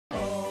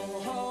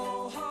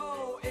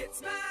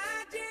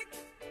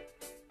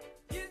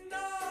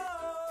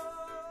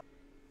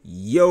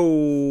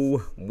Yo,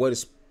 what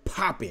is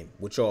popping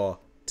with y'all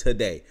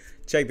today?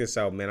 Check this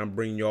out, man. I'm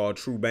bringing y'all a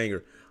true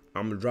banger.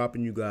 I'm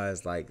dropping you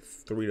guys like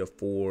 3 to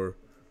 4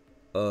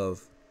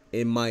 of,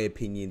 in my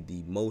opinion,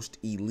 the most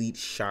elite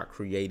shot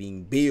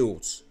creating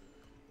builds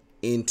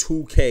in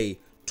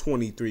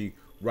 2K23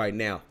 right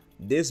now.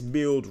 This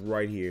build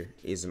right here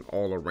is an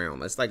all around.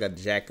 That's like a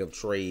jack of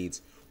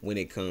trades when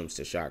it comes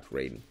to shot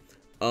creating.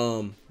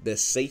 The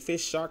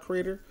safest shot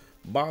creator,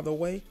 by the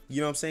way, you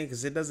know what I'm saying?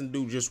 Because it doesn't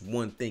do just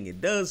one thing.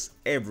 It does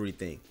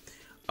everything.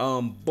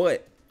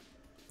 But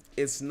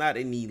it's not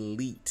an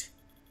elite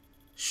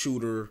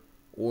shooter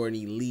or an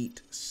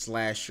elite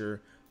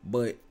slasher,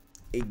 but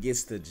it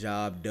gets the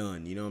job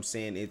done. You know what I'm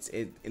saying?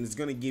 It's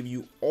gonna give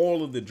you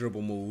all of the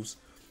dribble moves.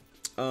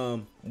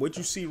 What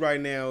you see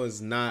right now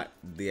is not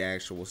the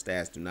actual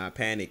stats. Do not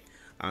panic.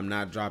 I'm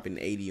not dropping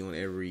 80 on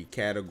every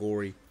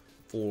category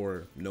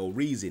for no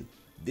reason.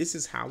 This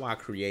is how I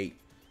create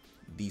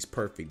these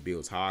perfect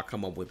builds, how I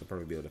come up with the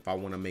perfect build. If I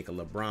want to make a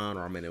LeBron,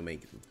 or I'm going to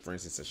make, for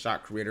instance, a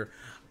shot creator,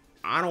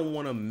 I don't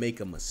want to make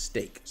a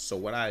mistake. So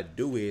what I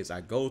do is I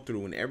go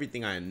through and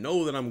everything I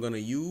know that I'm going to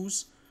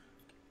use,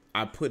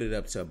 I put it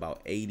up to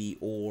about 80,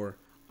 or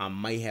I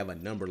might have a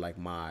number like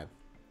my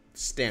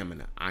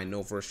stamina. I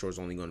know for sure it's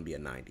only going to be a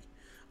 90.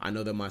 I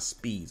know that my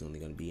speed's only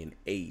going to be an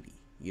 80.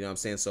 You know what I'm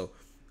saying? So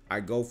I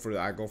go for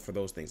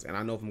those things. And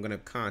I know if I'm going to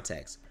have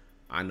contacts,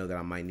 I know that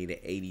I might need an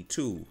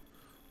 82.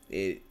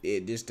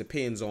 It just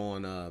depends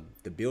on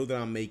the build that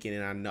I'm making,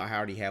 and I know I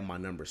already have my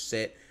number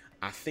set.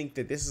 I think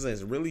that this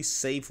is a really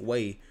safe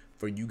way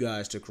for you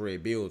guys to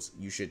create builds.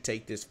 You should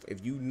take this.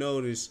 If you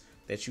notice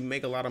that you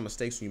make a lot of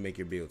mistakes when you make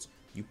your builds,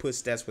 you put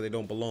stats where they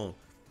don't belong,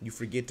 you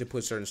forget to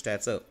put certain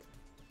stats up,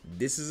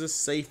 this is a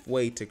safe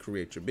way to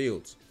create your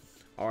builds.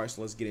 All right,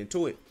 so let's get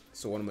into it.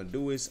 So what I'm gonna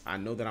do is, I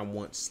know that I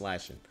want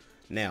slashing.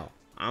 Now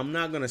I'm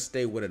not gonna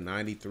stay with a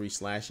 93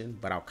 slashing,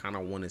 but I kind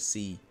of want to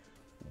see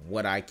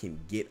what I can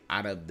get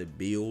out of the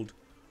build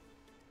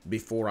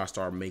before I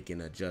start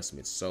making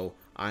adjustments. So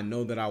I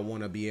know that I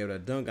want to be able to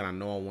dunk, and I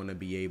know I want to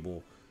be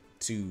able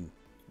to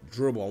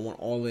dribble. I want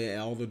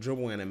all the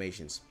dribble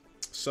animations.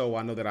 So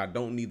I know that I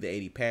don't need the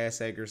 80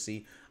 pass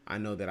accuracy. I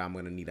know that I'm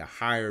going to need a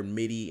higher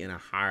midi and a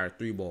higher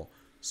 3-ball.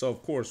 So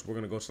of course we're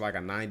going to go to like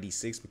a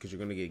 96 because you're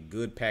going to get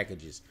good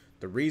packages.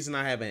 The reason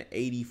I have an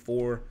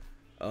 84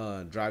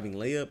 driving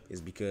layup is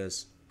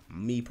because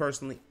me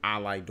personally, I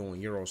like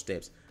doing Euro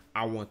steps.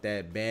 I want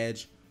that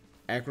badge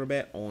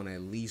acrobat on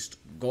at least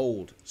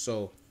gold.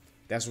 So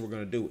that's what we're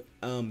going to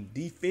do.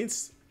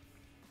 Defense,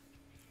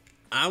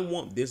 I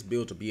want this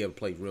build to be able to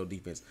play real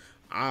defense.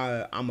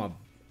 I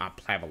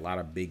have a lot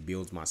of big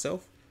builds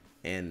myself,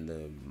 and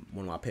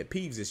one of my pet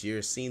peeves this year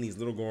is seeing these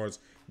little guards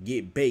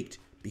get baked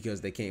because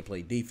they can't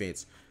play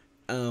defense.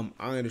 I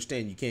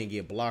understand you can't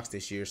get blocks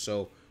this year,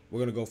 so we're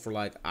going to go for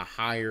like a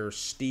higher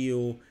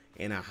steal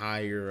and a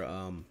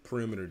higher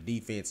perimeter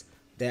defense.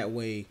 That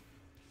way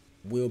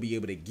we'll be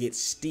able to get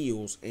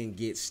steals and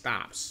get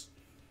stops.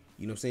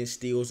 You know what I'm saying?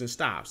 Steals and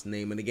stops.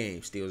 Name of the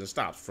game. Steals and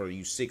stops. For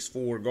you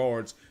 6'4"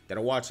 guards that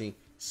are watching,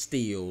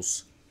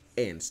 steals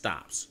and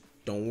stops.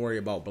 Don't worry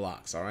about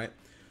blocks, all right?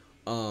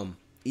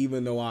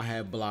 Even though I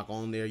have block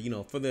on there, you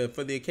know, for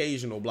the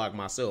occasional block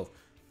myself,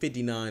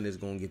 59 is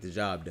going to get the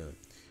job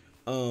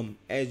done.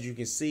 As you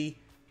can see,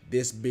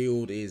 this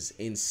build is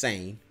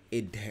insane.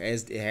 It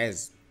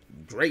has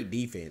great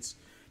defense.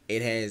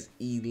 It has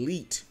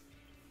elite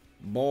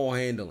ball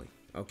handling.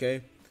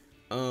 Okay,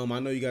 I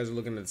know you guys are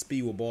looking at the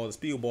speed with ball. The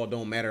speed with ball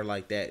don't matter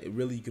like that. It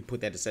really, you could put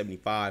that to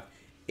 75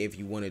 if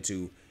you wanted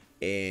to,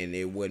 and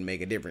it wouldn't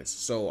make a difference.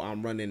 So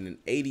I'm running an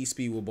 80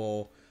 speed with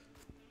ball.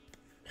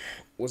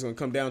 What's gonna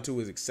come down to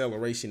is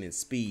acceleration and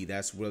speed.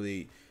 That's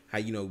really how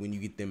you know when you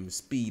get them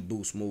speed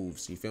boost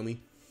moves. You feel me?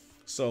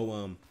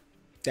 So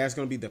that's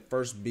gonna be the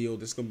first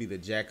build. This is gonna be the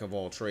jack of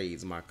all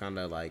trades. My kind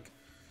of like,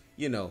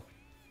 you know,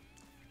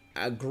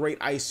 a great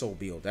ISO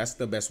build. That's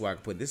the best way I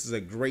can put it. This is a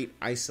great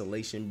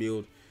isolation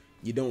build.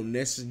 You don't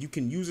necessarily, you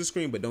can use a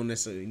screen, but don't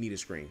necessarily need a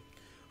screen.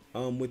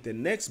 With the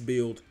next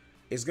build,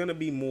 it's gonna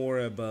be more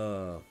of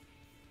a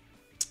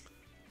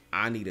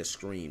I need a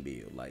screen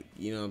build, like,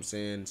 you know what I'm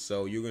saying.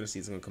 So you're gonna see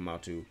it's gonna come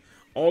out to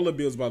all the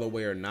builds, by the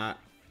way, are not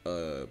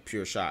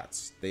pure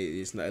shots.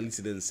 It's not, at least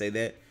it doesn't say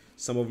that.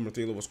 Some of them are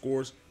 3-level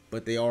scores,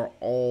 but they are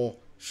all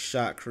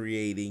shot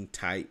creating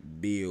type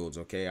builds.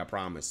 Okay, I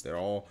promise they're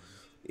all.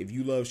 If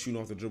you love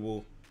shooting off the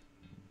dribble,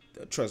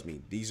 trust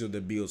me, these are the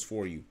builds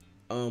for you.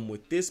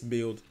 With this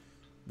build,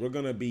 we're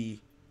gonna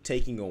be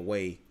taking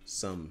away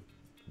some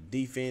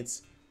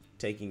defense,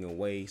 taking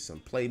away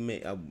some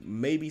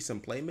maybe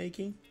some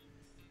playmaking,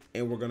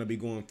 and we're gonna be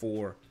going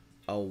for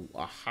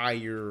a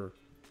higher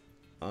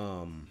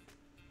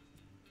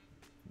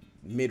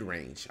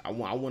mid-range. I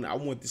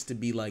want this to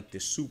be like the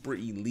super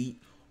elite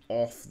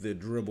off the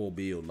dribble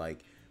build.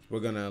 Like,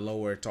 we're gonna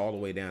lower it all the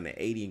way down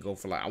to 80 and go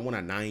for like, I want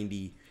a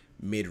 90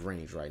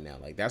 mid-range right now.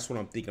 Like, that's what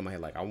I'm thinking in my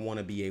head. Like, I want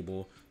to be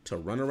able to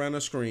run around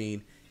the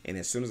screen, and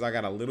as soon as I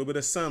got a little bit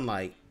of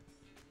sunlight,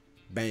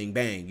 bang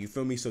bang, you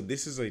feel me? So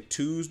this is a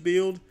 2s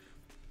build.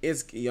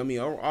 It's, I mean,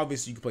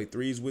 obviously you can play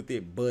 3s with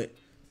it, but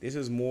This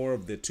is more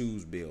of the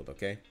twos build,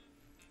 okay?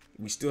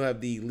 We still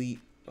have the elite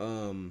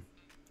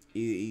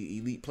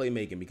elite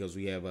playmaking because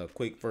we have a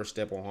quick first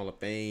step on Hall of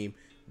Fame,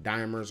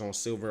 dimers on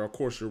silver. Of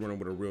course, you're running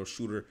with a real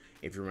shooter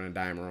if you're running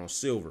dimer on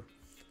silver,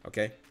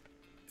 okay?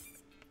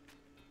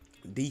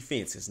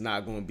 Defense is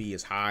not going to be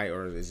as high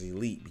or as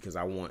elite because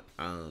I want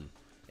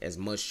as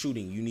much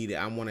shooting. You need it.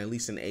 I want at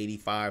least an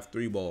 85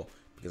 three ball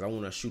because I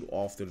want to shoot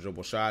off the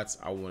dribble shots.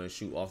 I want to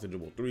shoot off the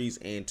dribble threes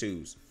and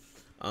twos.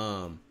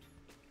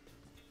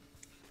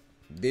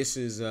 This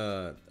is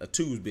a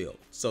twos build,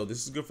 so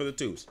this is good for the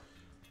twos.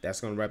 That's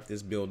gonna wrap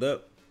this build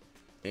up,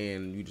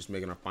 and you just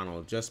making our final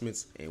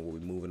adjustments, and we'll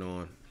be moving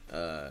on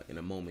in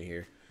a moment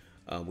here.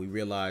 I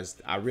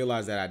realized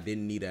that I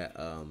didn't need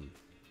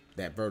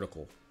that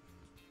vertical,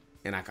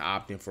 and I could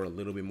opt in for a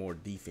little bit more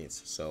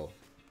defense. So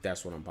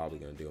that's what I'm probably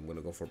gonna do. I'm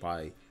gonna go for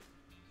probably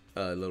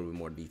a little bit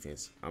more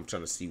defense. I'm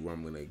trying to see where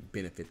I'm gonna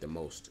benefit the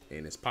most,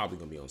 and it's probably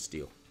gonna be on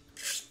steel.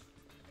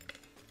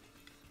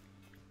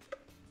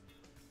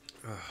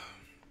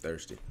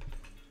 Thirsty.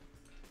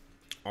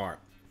 All right,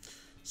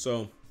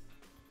 so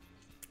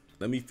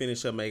let me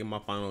finish up making my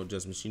final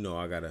adjustments. You know,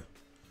 I gotta,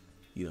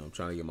 I'm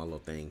trying to get my little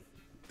thing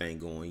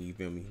going. You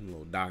feel me? A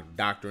little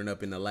doctoring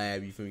up in the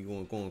lab. You feel me?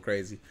 Going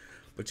crazy.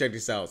 But check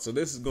this out. So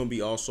this is gonna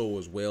be also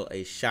as well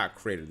a shot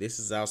creator. This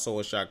is also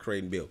a shot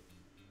creating build.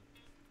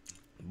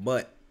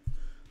 But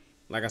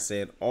like I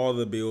said, all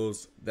the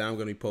builds that I'm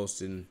gonna be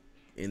posting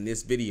in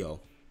this video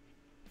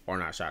are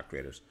not shot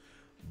creators,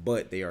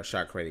 but they are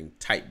shot creating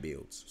type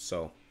builds.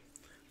 So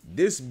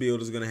this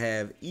build is gonna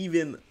have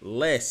even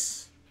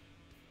less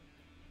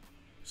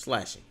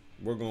slashing.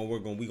 We're gonna go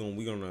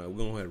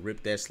ahead and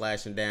rip that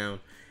slashing down,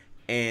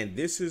 and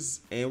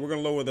we're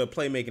gonna lower the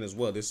playmaking as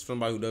well. This is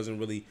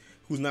somebody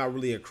who's not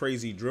really a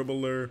crazy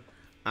dribbler.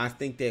 I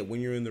think that when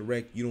you're in the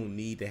rec, you don't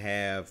need to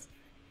have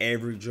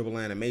every dribble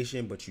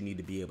animation, but you need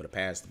to be able to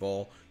pass the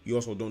ball. You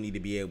also don't need to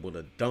be able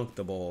to dunk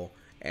the ball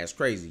as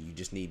crazy. You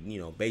just need,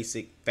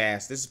 basic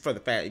fast. This is for the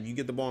fast. If you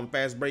get the ball in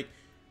fast break,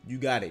 you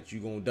got it.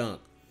 You're gonna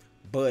dunk.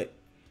 But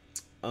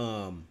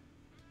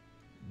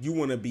you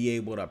want to be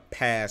able to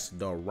pass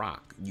the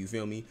rock. You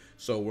feel me?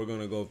 So we're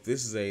gonna go.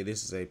 This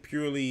is a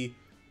purely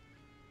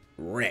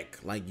rec.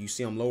 Like you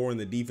see, I'm lowering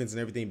the defense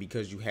and everything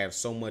because you have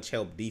so much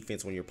help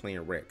defense when you're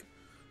playing rec.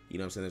 You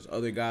know what I'm saying? There's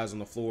other guys on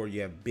the floor.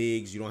 You have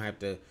bigs. You don't have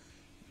to.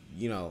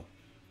 You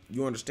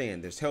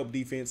understand. There's help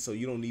defense, so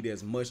you don't need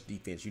as much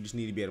defense. You just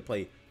need to be able to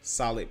play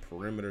solid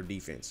perimeter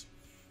defense.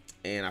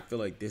 And I feel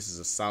like this is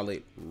a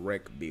solid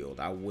rec build.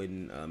 I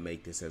wouldn't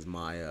make this as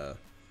my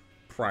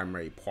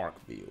primary park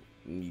build.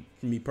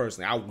 Me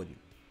personally, I wouldn't.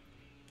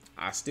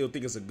 I still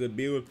think it's a good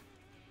build,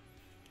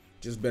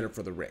 just better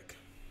for the rec.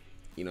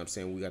 You know what I'm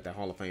saying? We got that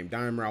Hall of Fame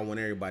dimer. I want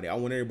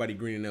everybody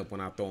greening up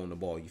when I throw on the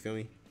ball. You feel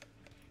me?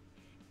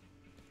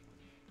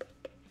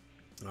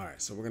 All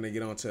right, so we're gonna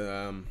get on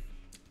to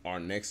our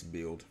next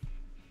build.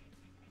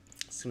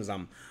 As soon as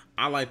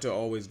I like to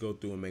always go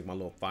through and make my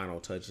little final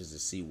touches to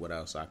see what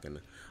else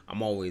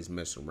I'm always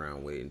messing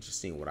around with and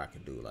just seeing what I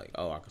can do. Like,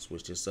 oh, I can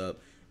switch this up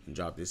and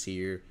drop this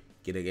here,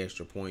 get an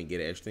extra point, get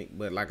an extra thing.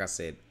 But like I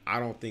said, I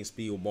don't think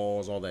speed ball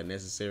is all that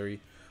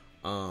necessary.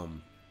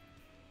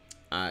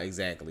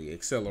 Exactly.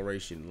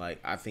 Acceleration. Like,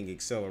 I think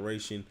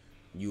acceleration,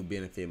 you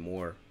benefit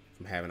more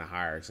from having a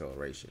higher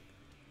acceleration.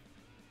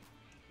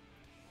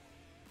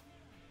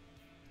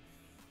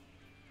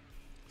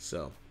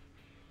 So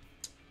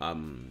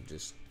I'm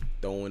just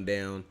throwing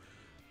down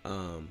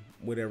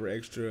whatever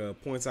extra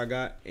points I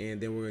got,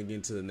 and then we're gonna get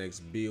into the next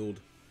build.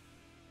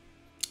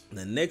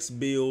 The next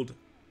build,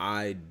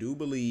 I do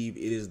believe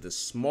it is the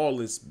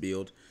smallest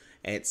build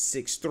at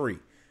 6'3".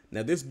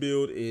 Now this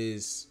build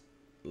is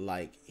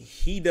like,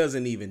 he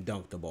doesn't even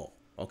dunk the ball.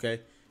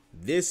 Okay,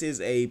 this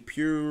is a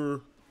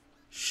pure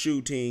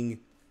shooting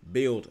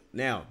build.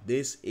 Now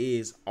this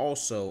is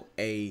also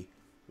a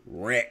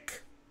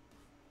rec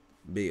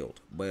build,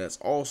 but it's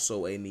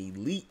also an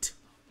elite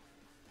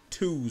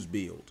twos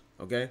build.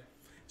 Okay,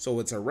 so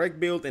it's a rec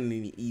build and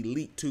an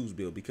elite twos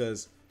build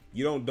because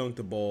you don't dunk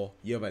the ball.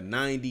 You have a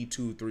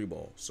 92 three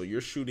ball, so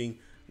you're shooting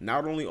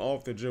not only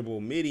off the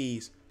dribble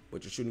middies,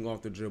 but you're shooting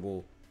off the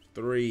dribble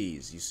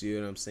threes. You see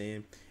what I'm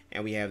saying?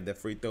 And we have the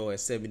free throw at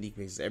 70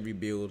 because every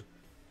build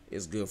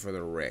is good for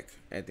the rec.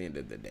 At the end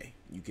of the day,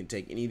 you can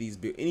take any of these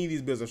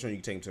builds I'm showing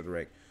you, can take them to the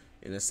rec,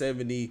 and the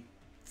 70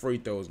 free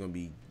throw is gonna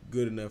be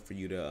good enough for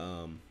you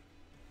to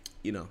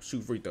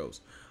shoot free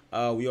throws.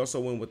 We also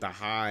went with the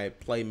high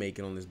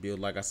playmaking on this build.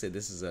 Like I said,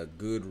 this is a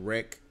good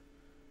rec,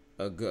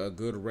 a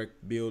good rec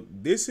build.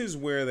 This is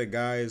where the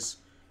guys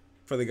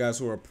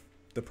who are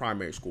the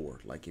primary scorer,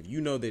 like if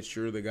you know that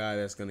you're the guy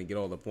that's gonna get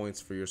all the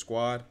points for your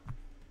squad,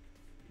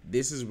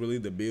 this is really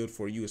the build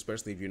for you,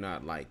 especially if you're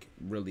not like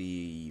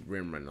really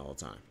rim running all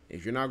the time.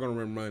 If you're not gonna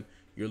rim run,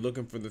 you're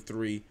looking for the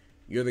three,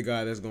 you're the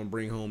guy that's gonna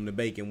bring home the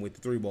bacon with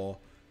the three ball.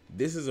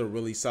 This is a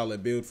really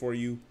solid build for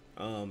you.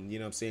 You know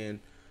what I'm saying?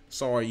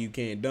 Sorry you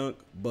can't dunk,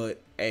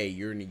 but hey,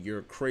 you're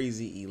a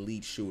crazy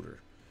elite shooter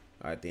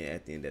at the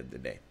end of the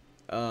day.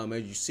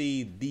 As you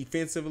see,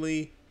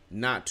 defensively,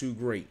 not too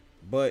great,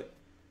 but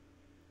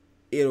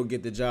it'll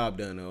get the job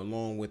done,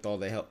 along with all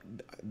the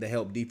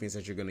help defense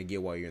that you're gonna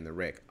get while you're in the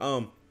wreck.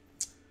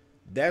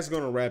 That's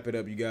gonna wrap it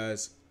up, you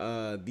guys.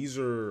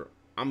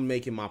 I'm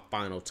making my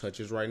final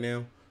touches right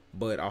now,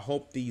 but I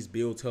hope these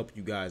builds help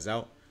you guys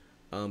out.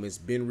 It's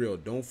been real.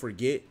 Don't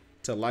forget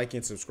to like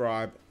and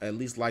subscribe. At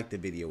least like the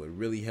video. It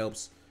really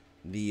helps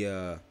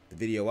the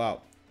video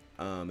out.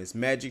 It's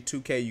Magic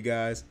 2K, you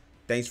guys.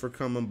 Thanks for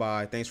coming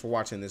by. Thanks for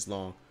watching this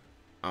long.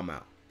 I'm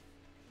out.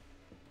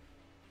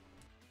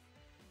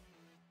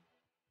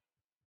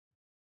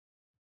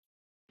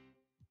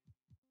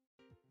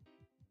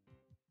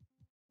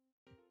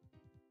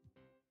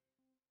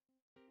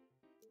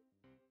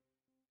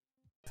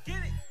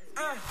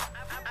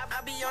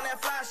 I be on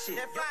that fly shit.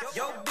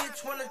 Yo,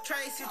 bitch wanna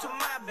trace it to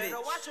my bitch.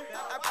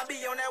 I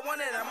be on that one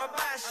that I'ma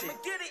buy shit.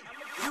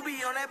 You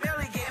be on that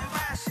belly getting by.